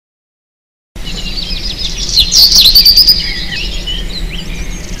Good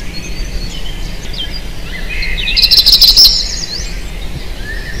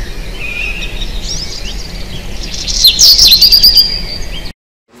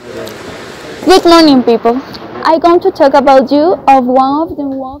morning, people. I'm going to talk about you of one of the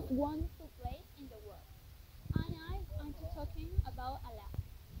most wonderful places in the world. And I'm going to talking about Alaska.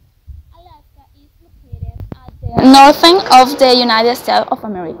 Alaska is located at the northern of the United States of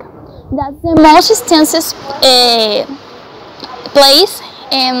America. That's the most extensive place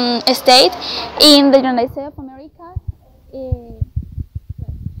state in the United States of America.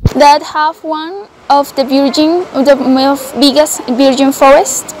 That have one of the most biggest virgin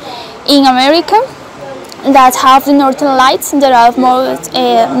forests in America, that have the northern lights that are more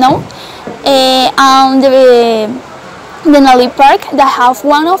known, and the Denali Park that have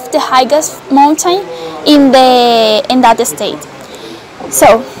one of the highest mountain in that state.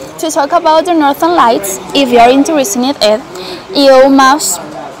 So to talk about the northern lights, if you are interested in it, you must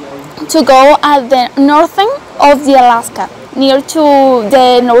to go at the northern of the Alaska, near to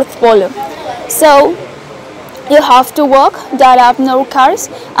the North Pole. So you have to walk. There are no cars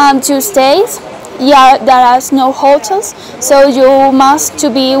to stay. Yeah, there are no hotels. So you must to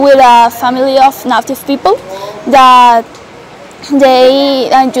be with a family of native people that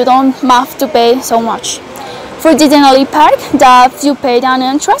you don't have to pay so much. For the Denali Park, that you pay an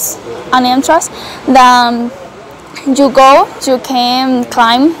entrance, then you can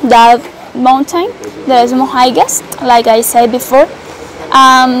climb that mountain. There is more highest, like I said before.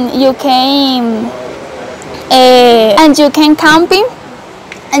 You can camping,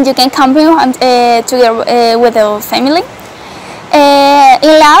 together with your family.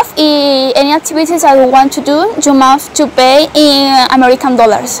 In life, any activities that you want to do, you must to pay in American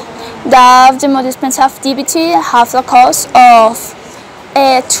dollars. The most expensive activity has a cost of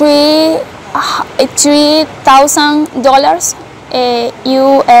 $3,000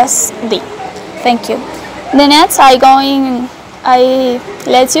 USD. Thank you. The next, I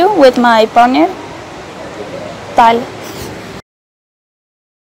let you with my partner, Tal.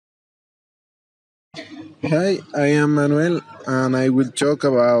 Hi, I am Manuel, and I will talk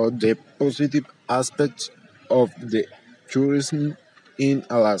about the positive aspects of the tourism in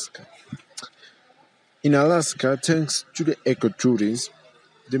Alaska. In Alaska, thanks to the ecotourism,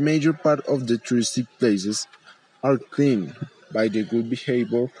 the major part of the touristic places are clean by the good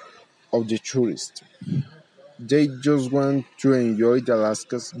behavior of the tourists. They just want to enjoy the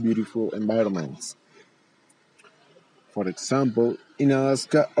Alaska's beautiful environments. For example, in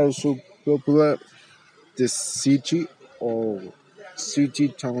Alaska, also popular the city or city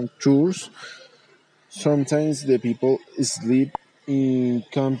town tours. Sometimes the people sleep in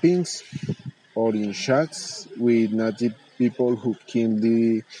campings or in shacks with native people who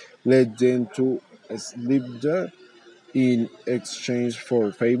kindly let them to sleep there in exchange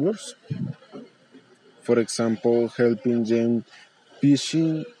for favors. For example, helping them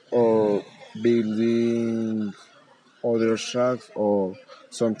fishing or building other shacks or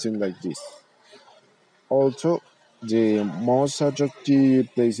something like this. Also, the most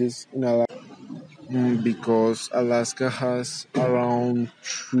attractive places in Alaska, because Alaska has around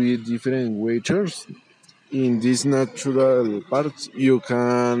three different waters. In these natural parks, you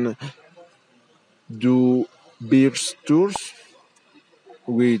can do bears tours,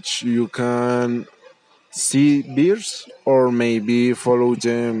 which you can see bears or maybe follow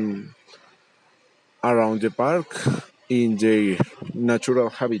them around the park in their natural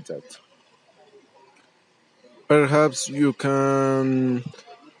habitat. Perhaps you can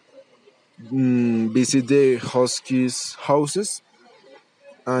visit the huskies' houses,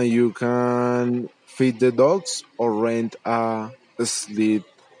 and you can feed the dogs or rent a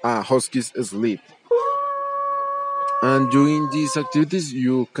husky's sleep. And doing these activities,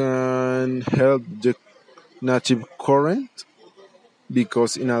 you can help the native current,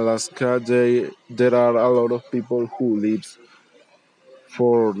 because in Alaska there are a lot of people who live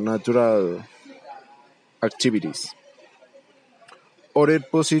for natural activities. Other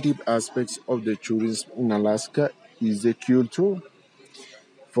positive aspects of the tourism in Alaska is the culture.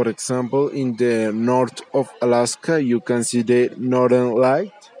 For example, in the north of Alaska, you can see the Northern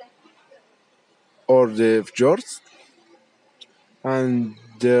Light or the fjords, and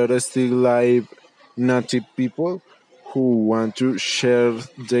there are still live native people who want to share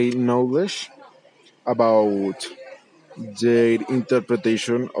their knowledge about their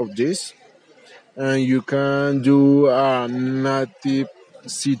interpretation of this. And you can do a native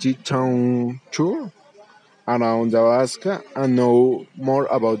city town tour around Alaska and know more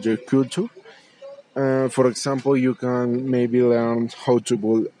about their culture. For example, you can maybe learn how to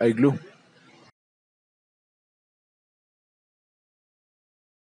build a glue.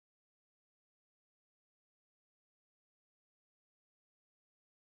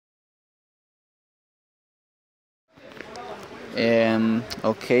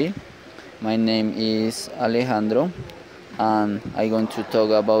 Okay, my name is Alejandro, and I'm going to talk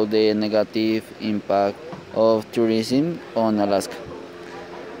about the negative impact of tourism on Alaska.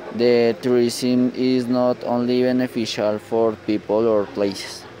 The tourism is not only beneficial for people or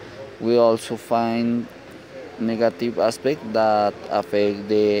places. We also find negative aspects that affect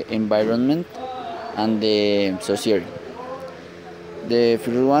the environment and the society. The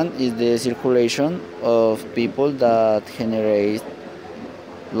first one is the circulation of people that generate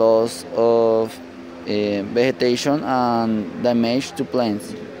loss of vegetation and damage to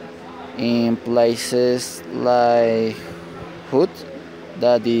plants in places like Hood,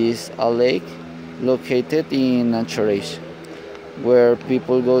 that is a lake located in Anchorage, where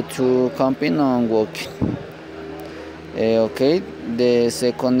people go to camping and walking. Okay, the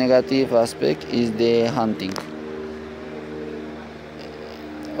second negative aspect is the hunting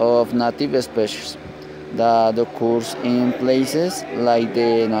of native species that occurs in places like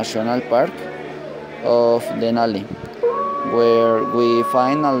the National Park of Denali, where we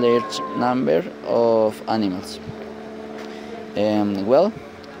find a large number of animals. Well,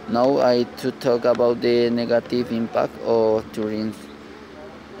 now I to talk about the negative impact of tourism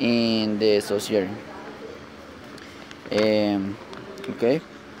in the society. Okay,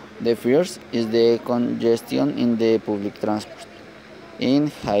 the first is the congestion in the public transport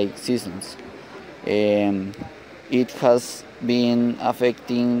in high seasons. It has been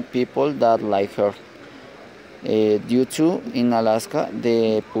affecting people that like her. Due to in Alaska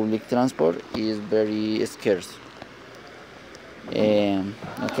the public transport is very scarce.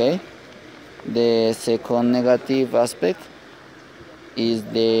 Okay. The second negative aspect is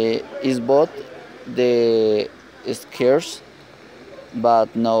both the scarce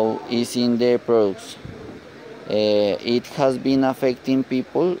but now is in the products. It has been affecting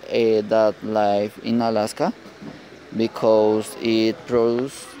people that live in Alaska because it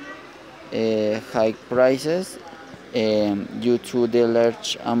produces high prices due to the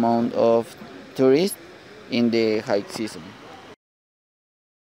large amount of tourists in the high season.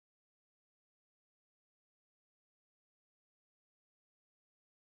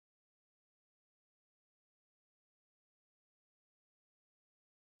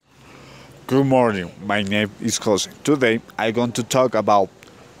 Good morning, my name is Jose. Today I'm going to talk about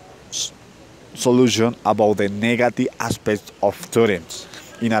solution about the negative aspects of tourism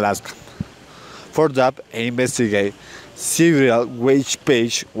in Alaska. For that, I investigate several wage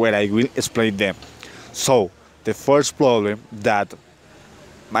pages where I will explain them. So, the first problem that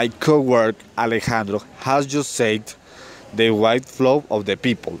my co-worker Alejandro has just said, the wide flow of the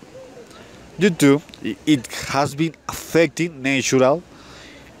people. Due to it has been affecting natural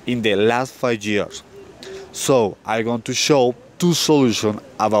in the last 5 years. So I'm going to show two solutions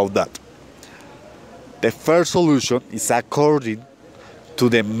about that. The first solution is according to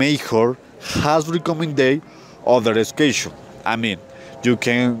the mayor has recommended other education. I mean, you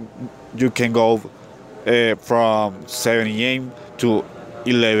can go from 7 a.m. to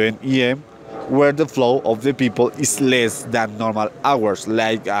 11 a.m. where the flow of the people is less than normal hours,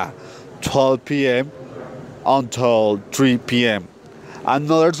 like 12 p.m. until 3 p.m.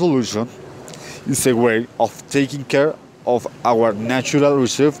 Another solution is a way of taking care of our natural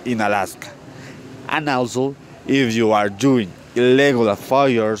reserve in Alaska. And also, if you are doing illegal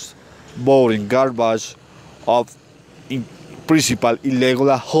fires, burning garbage, of in principal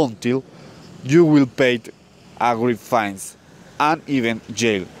illegal hunting, you will pay agri fines and even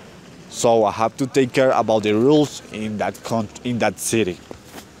jail. So I have to take care about the rules in that city.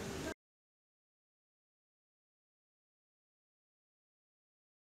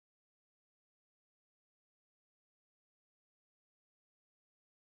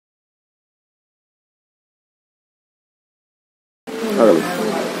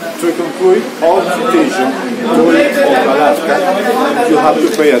 To conclude all situation tourism of Alaska, you have to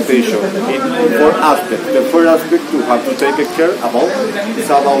pay attention in four aspects. The first aspect you have to take care about is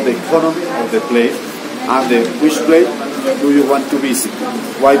about the economy of the place and which place do you want to visit.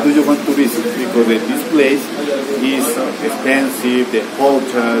 Why do you want to visit? Because this place is expensive, the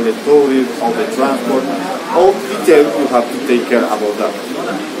hotel, the tourism, or the transport, all details you have to take care about that.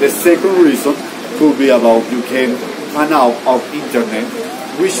 The second reason could be about you can find out of internet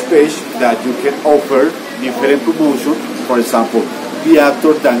which page that you can offer different promotion. For example,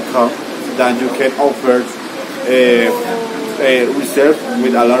 theactor.com, that you can offer a reserve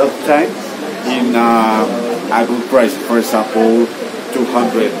with a lot of time in a good price. For example,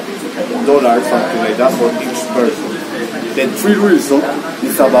 $200, something like that for each person. The third reason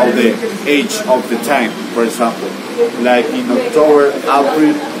is about the age of the time. For example, like in October and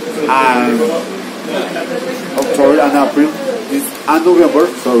April, and November,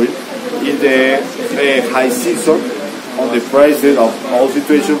 sorry, in the high season, on the prices of all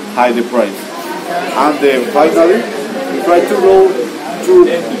situations, high the price. And finally, try to go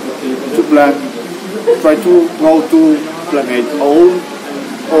to plan, try to go to plan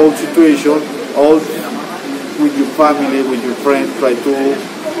all situation, all with your family, with your friends, try to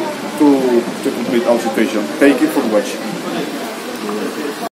complete all situation. Thank you for watching.